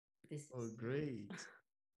this Oh, is. great.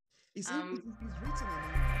 It's Um, written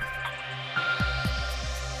on.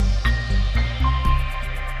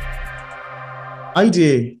 Hi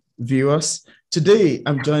there, viewers. Today,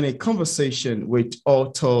 I'm joining a conversation with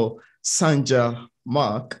author Sanja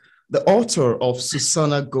Mach, the author of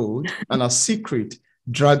Susanna Gold and A Secret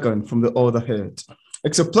Dragon from the Other Head.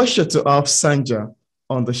 It's a pleasure to have Sanja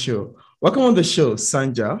on the show. Welcome on the show,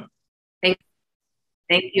 Sanja.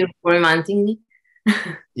 Thank you for reminding me.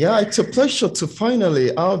 Yeah, it's a pleasure to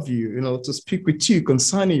finally have you, to speak with you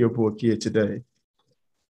concerning your book here today.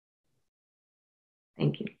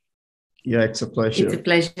 Thank you. Yeah, it's a pleasure. It's a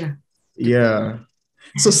pleasure. Yeah.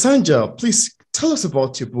 So, Sanja, please tell us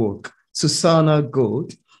about your book, Susanna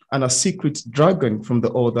Gold and A Secret Dragon from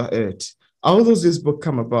the Other Earth. How does this book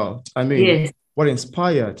come about? I mean, Yes. what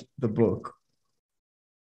inspired the book?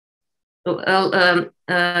 Well,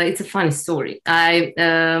 it's a funny story.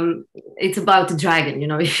 It's about a dragon,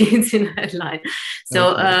 it's in a headline.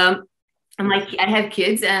 So Okay. I have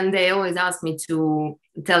kids, and they always ask me to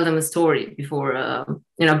tell them a story before,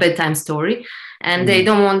 bedtime story, and they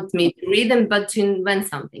don't want me to read them, but to invent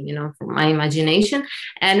something, from my imagination.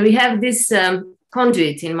 And we have this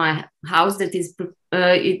conduit in my house that is.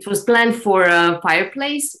 It was planned for a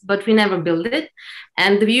fireplace, but we never built it,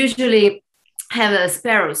 and we usually have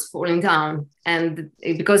sparrows falling down, and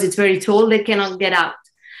because it's very tall, they cannot get out.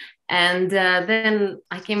 And then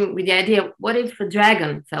I came with the idea, what if a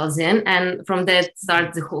dragon falls in? And from that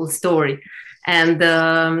starts the whole story. And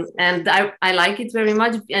I like it very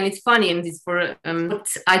much, and it's funny, and it's for what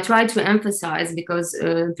I try to emphasize, because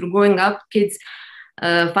through growing up, kids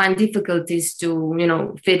find difficulties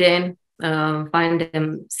to fit in, find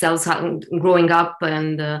themselves growing up,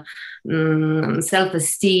 and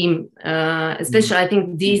self-esteem, especially I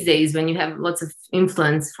think these days when you have lots of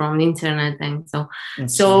influence from the internet. And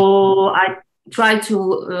so I try to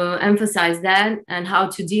emphasize that and how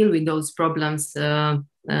to deal with those problems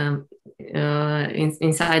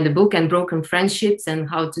inside the book, and broken friendships and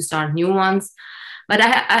how to start new ones. But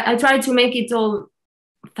I try to make it all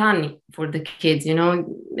funny for the kids,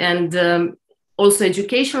 and also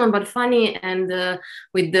educational, but funny, and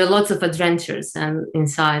with lots of adventures and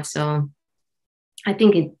inside. So I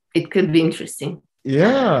think it could be interesting.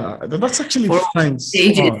 Yeah, that's actually fun.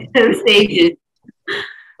 Stages.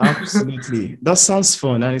 Absolutely. That sounds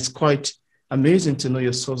fun, and it's quite amazing to know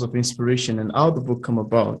your source of inspiration and how the book come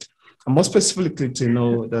about. And more specifically, to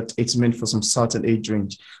know that it's meant for some certain age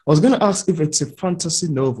range. I was going to ask if it's a fantasy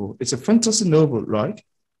novel. It's a fantasy novel, right?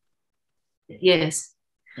 Yes.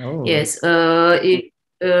 Oh. Yes.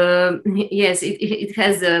 Yes, it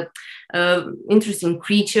has interesting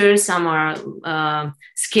creatures. Some are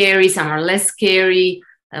scary, some are less scary.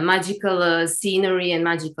 Magical scenery and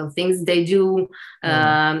magical things they do.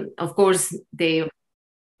 Of course, they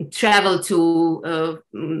travel to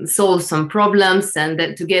solve some problems, and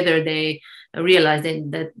that together they realize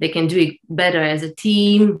that they can do it better as a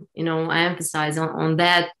team. I emphasize on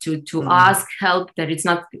that, to ask help, that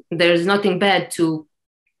there's nothing bad to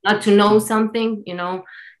not to know something.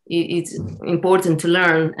 It's important to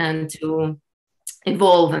learn and to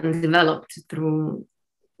evolve and develop through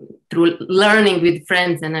learning with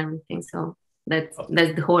friends and everything. So that's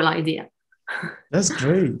the whole idea. That's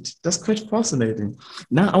great. That's quite fascinating.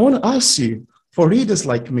 Now, I want to ask you, for readers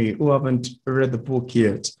like me who haven't read the book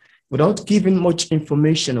yet, without giving much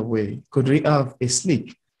information away, could we have a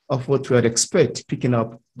sneak of what we would expect picking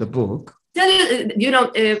up the book?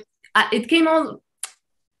 It came all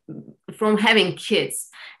from having kids,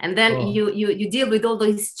 and then you deal with all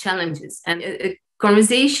these challenges, and a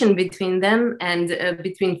conversation between them, and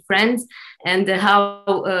between friends, and how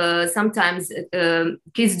sometimes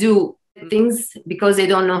kids do things because they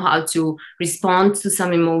don't know how to respond to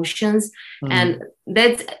some emotions. And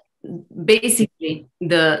that's basically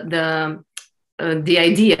the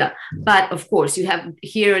idea. But of course, you have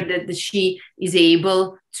here that she is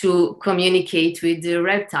able to communicate with the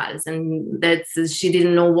reptiles, and that she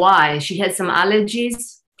didn't know why. She had some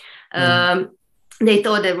allergies. They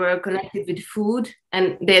thought they were connected with food,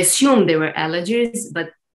 and they assumed they were allergies,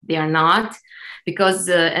 but they are not, because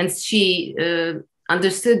and she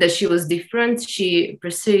understood that she was different. She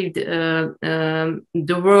perceived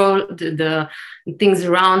the world, the things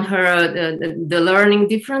around her, the learning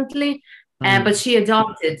differently. But she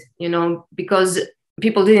adopted, because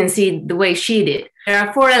people didn't see it the way she did. There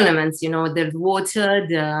are 4 elements, the water,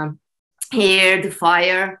 the air, the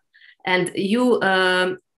fire, and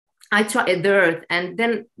I tried the earth. And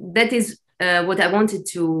then that is what I wanted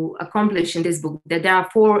to accomplish in this book, that there are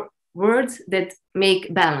 4 words that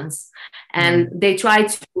make balance, and they try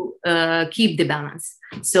to keep the balance.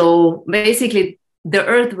 So basically, the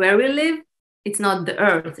earth where we live, it's not the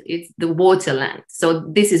earth, it's the waterland. So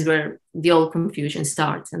this is where the old confusion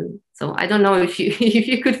starts. And so I don't know if you if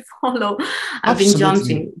you could follow. I've been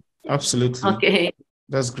jumping. Absolutely. Okay.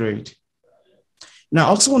 That's great. Now, I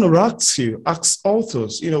also want to ask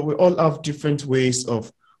authors, we all have different ways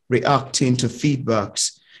of reacting to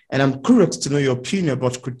feedbacks. And I'm curious to know your opinion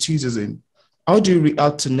about criticism. How do you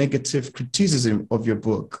react to negative criticism of your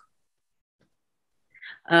book?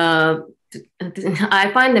 I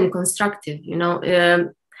find them constructive,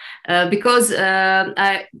 because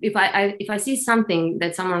if I see something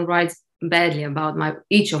that someone writes badly about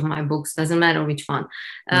each of my books, doesn't matter which one,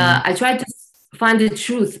 I try to find the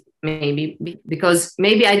truth, maybe because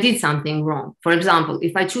maybe I did something wrong. For example,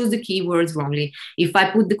 if I choose the keywords wrongly, if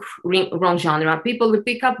I put the wrong genre, people will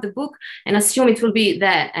pick up the book and assume it will be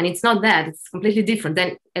that, and it's not that. It's completely different.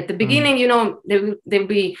 Then at the beginning, they'll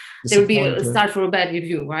be start for a bad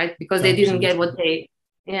review, right? Because they didn't get what they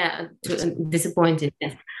disappointed.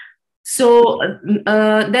 Yes. So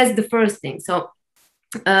that's the first thing. So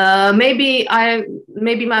maybe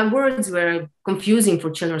my words were confusing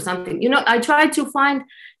for children or something. I try to find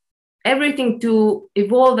everything to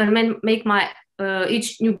evolve and make my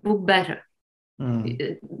each new book better.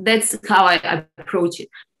 That's how I approach it.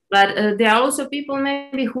 But there are also people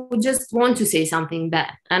maybe who just want to say something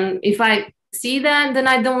bad, and if I see that, then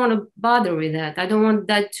I don't want to bother with that. I don't want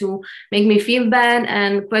that to make me feel bad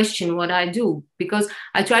and question what I do, because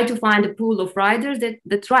I try to find a pool of writers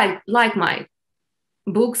that write like my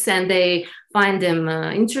books, and they find them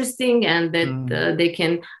interesting, and that they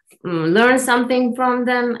can learn something from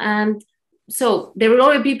them. And so there will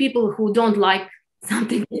always be people who don't like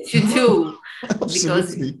something that you do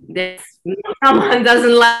because someone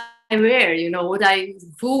doesn't like what I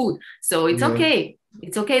food. So it's okay.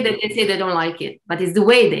 It's okay that they say they don't like it, but it's the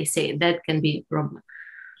way they say it that can be a problem,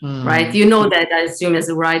 right? That I assume as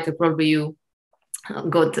a writer, probably you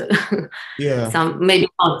got some, maybe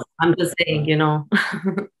not. I'm just saying,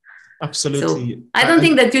 Absolutely. So I don't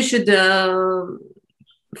think that you should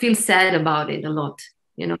feel sad about it a lot.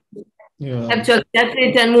 Have to accept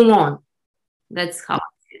it and move on. That's how.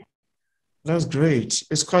 That's great.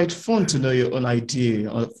 It's quite fun to know your own idea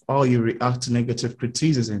of how you react to negative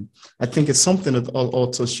criticism. I think it's something that all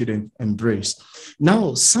authors should embrace.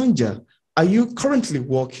 Now, Sanja, are you currently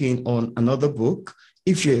working on another book?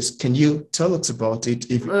 If yes, can you tell us about it?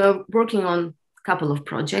 Working on a couple of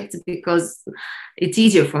projects because it's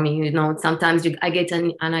easier for me. Sometimes I get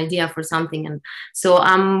an idea for something. And so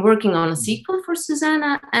I'm working on a sequel for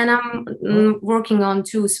Susanna, and I'm working on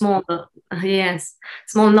two small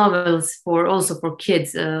novels also for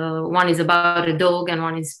kids. One is about a dog and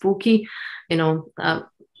one is spooky,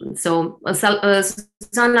 So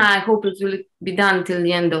Susanna, I hope it will be done till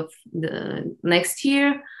the end of the next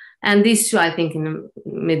year. And these two, I think, in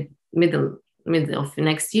the middle of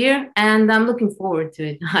next year. And I'm looking forward to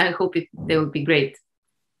it. I hope they will be great.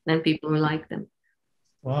 Then people will like them.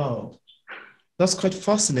 Wow. That's quite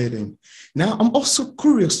fascinating. Now, I'm also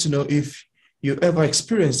curious to know if you ever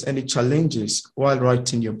experienced any challenges while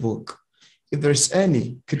writing your book. If there's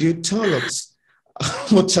any, could you tell us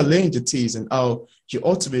what challenge it is and how you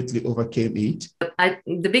ultimately overcame it?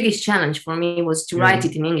 The biggest challenge for me was to write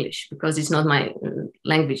it in English, because it's not my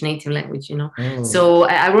native language, So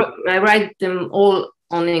I write them all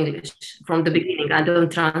on English from the beginning. I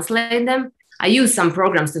don't translate them. I use some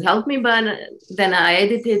programs to help me, but then I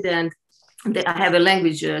edit it, and I have a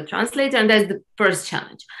language translator, and that's the first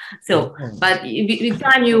challenge. So, but with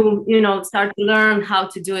time, you start to learn how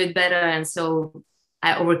to do it better, and so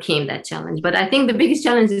I overcame that challenge. But I think the biggest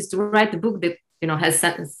challenge is to write a book that has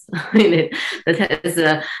sentence in it, that has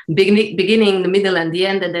a beginning, the middle, and the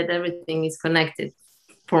end, and that everything is connected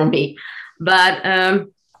for me. But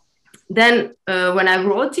then when I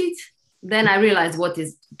wrote it, then I realized what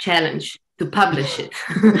is challenge to publish it.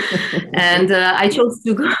 And I chose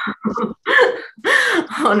to go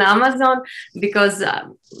on Amazon because I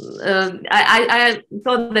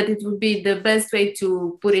thought that it would be the best way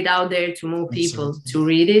to put it out there, to move people to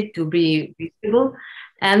read it, to be visible.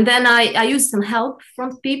 And then I used some help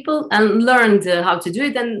from people and learned how to do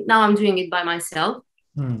it. And now I'm doing it by myself.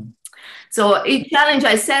 So each challenge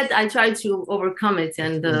I set, I try to overcome it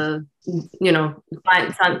and,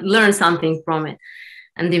 learn something from it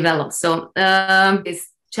and develop. So this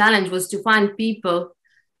challenge was to find people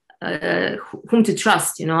whom to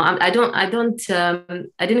trust. I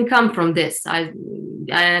didn't come from this. I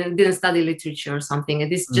didn't study literature or something.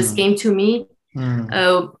 This just came to me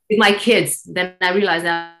with my kids. Then I realized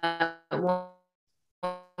I want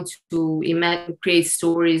to create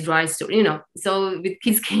stories, write stories, So with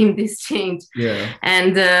kids came this change. Yeah.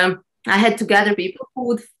 And I had to gather people who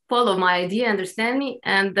would follow my idea, understand me,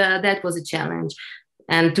 and that was a challenge.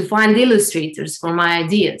 And to find illustrators for my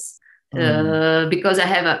ideas, because I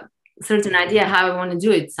have a certain idea how I want to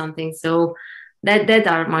do it, something. So that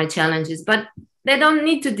are my challenges, but they don't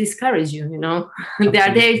need to discourage you, you know. They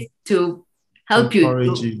are there to help you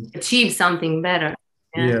to achieve something better.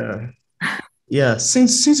 Yeah.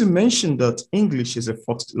 Since you mentioned that English is a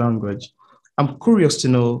first language, I'm curious to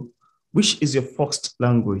know, which is your first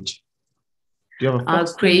language? Do you have a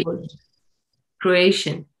first language?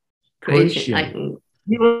 Croatian.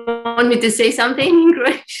 You want me to say something in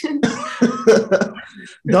Croatian?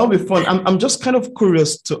 That'll be fun. I'm just kind of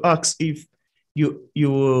curious to ask if you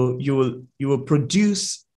will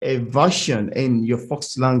produce a version in your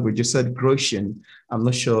first language. You said Croatian. I'm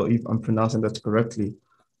not sure if I'm pronouncing that correctly.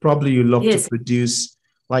 Probably you love to produce,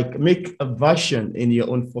 like, make a version in your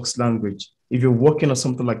own first language. If you're working on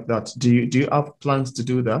something like that, do you have plans to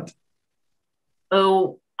do that?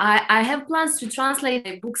 Oh, I have plans to translate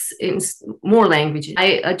my books in more languages.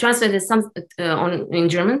 I translated some in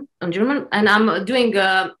German, and I'm doing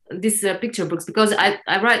these picture books because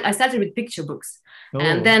I started with picture books,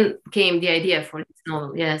 and then came the idea for this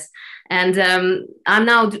novel. Yes, and I'm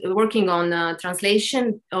now working on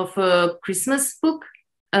translation of a Christmas book,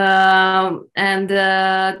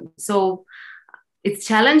 so it's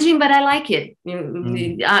challenging, but I like it.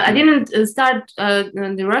 I didn't start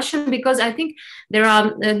the Russian because I think there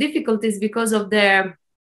are difficulties because of their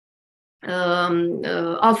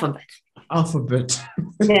alphabet.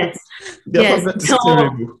 Yes. The alphabet is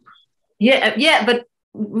terrible. Yeah, but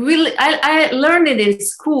I learned it in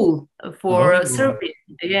school for Serbian.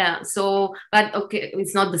 Yeah, so, but okay,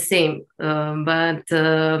 it's not the same, but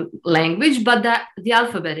language, but the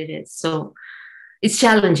alphabet it is. So it's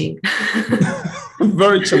challenging.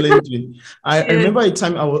 Very challenging. I remember a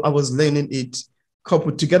time I was learning it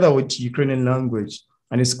coupled together with Ukrainian language,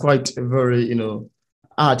 and it's quite very,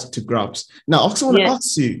 hard to grasp. Now, I also want to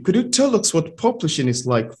ask you, could you tell us what publishing is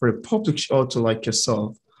like for a published author like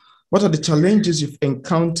yourself? What are the challenges you've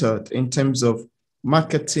encountered in terms of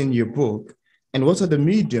marketing your book, and what are the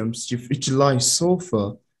mediums you've utilized so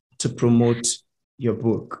far to promote your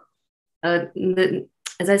book?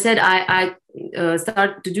 As I said, I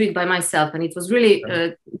started to do it by myself, and it was really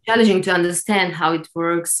challenging to understand how it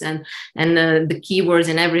works and the keywords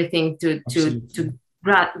and everything to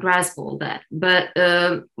grasp all that. But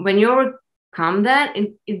when you overcome that,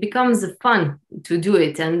 it becomes fun to do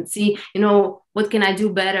it and see, what can I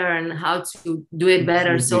do better and how to do it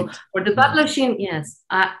better. So for the publishing, yes,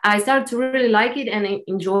 I started to really like it and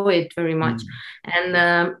enjoy it very much. And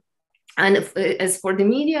as for the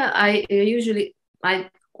media, I usually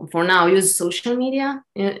for now use social media,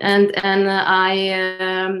 and I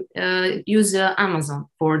use Amazon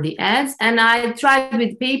for the ads, and I tried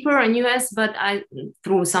with paper in US, but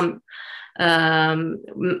through some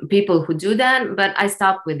people who do that, but I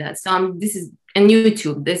stopped with that. So this is and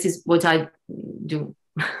YouTube. This is what I do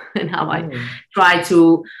and how I try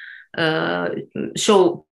to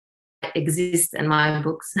show exist in my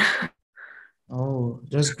books. Oh,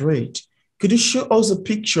 that's great. Could you show us a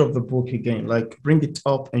picture of the book again? Like, bring it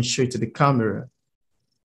up and show it to the camera.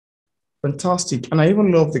 Fantastic. And I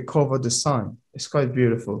even love the cover design. It's quite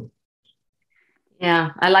beautiful.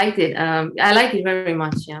 Yeah, I liked it. I like it very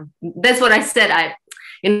much. Yeah, that's what I said.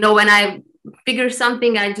 When I figure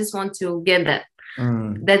something, I just want to get that.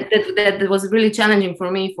 That was really challenging for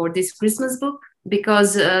me for this Christmas book,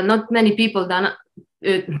 because not many people that's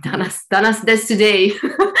today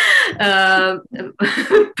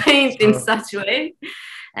paint in such a way,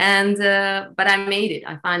 and but I made it.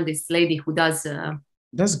 I find this lady who does.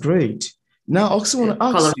 That's great. Now, I also want to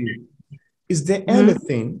ask you: is there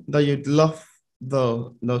anything that you'd love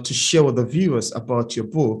to share with the viewers about your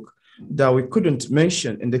book that we couldn't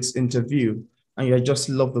mention in this interview, and you just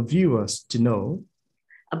love the viewers to know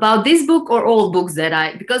about this book or all books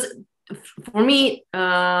because for me,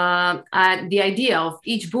 the idea of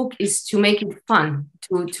each book is to make it fun,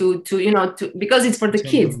 because it's for the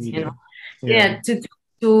kids,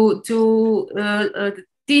 to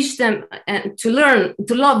teach them and to learn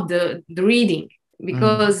to love the reading,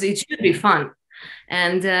 because it should be fun,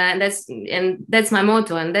 and that's my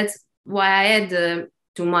motto, and that's why I add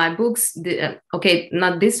to my books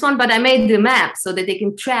not this one, but I made the map so that they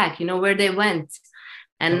can track, where they went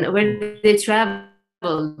and where they traveled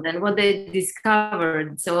and what they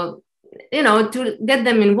discovered. So, to get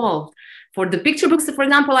them involved. For the picture books, for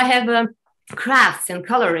example, I have crafts and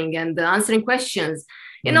coloring and answering questions,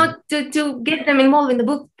 to get them involved in the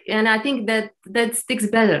book. And I think that sticks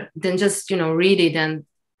better than just, read it and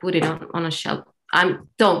put it on a shelf.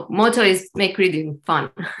 motto is make reading fun.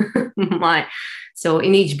 So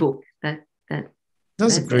in each book,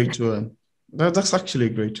 that's a great one. That's actually a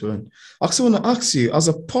great one. I also want to ask you, as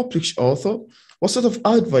a published author, what sort of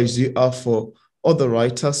advice do you have for other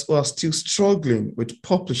writers who are still struggling with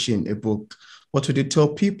publishing a book? What would you tell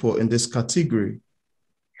people in this category?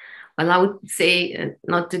 Well, I would say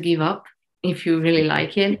not to give up if you really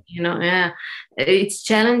like it. It's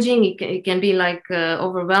challenging. It can be like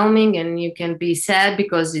overwhelming, and you can be sad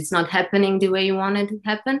because it's not happening the way you want it to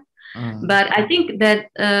happen. But I think that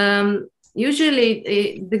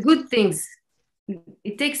usually the good things,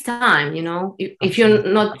 it takes time. If you're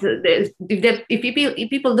not, if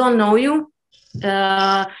people don't know you,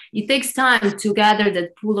 it takes time to gather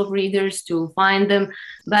that pool of readers, to find them.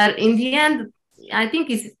 But in the end, I think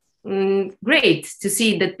it's great to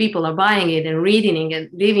see that people are buying it and reading it and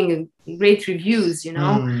leaving great reviews.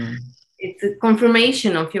 It's a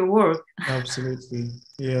confirmation of your work. Absolutely.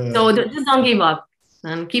 Yeah. So just don't give up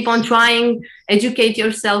and keep on trying, educate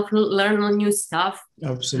yourself, learn on new stuff.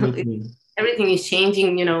 Absolutely. Everything is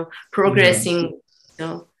changing, progressing.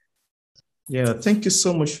 Yeah, thank you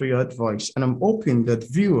so much for your advice. And I'm hoping that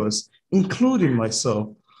viewers, including myself,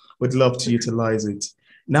 would love to utilize it.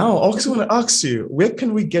 Now, I also want to ask you, where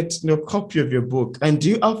can we get a copy of your book? And do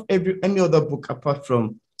you have any other book apart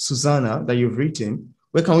from Susanna that you've written?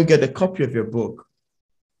 Where can we get a copy of your book?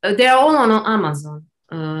 They're all on Amazon.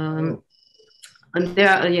 And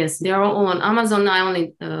they're all on Amazon. I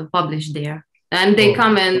only publish there. And they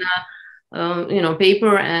come in,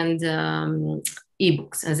 paper and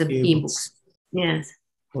ebooks, as ebooks. Yes.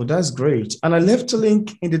 Oh, that's great. And I left a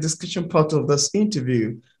link in the description part of this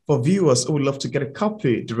interview for viewers who would love to get a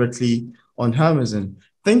copy directly on Amazon.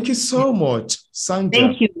 Thank you so much, Sanja.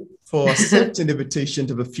 Thank you for accepting the invitation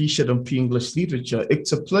to be featured on P English Literature.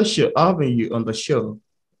 It's a pleasure having you on the show.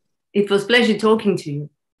 It was a pleasure talking to you.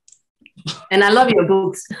 And I love your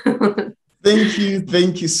books. Thank you.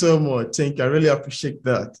 Thank you so much. Thank you. I really appreciate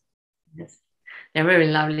that. Yes. They're very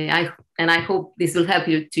lovely. I hope this will help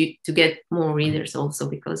you to get more readers also,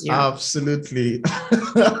 because you're... Absolutely.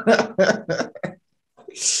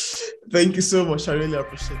 Thank you so much. I really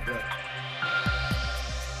appreciate that.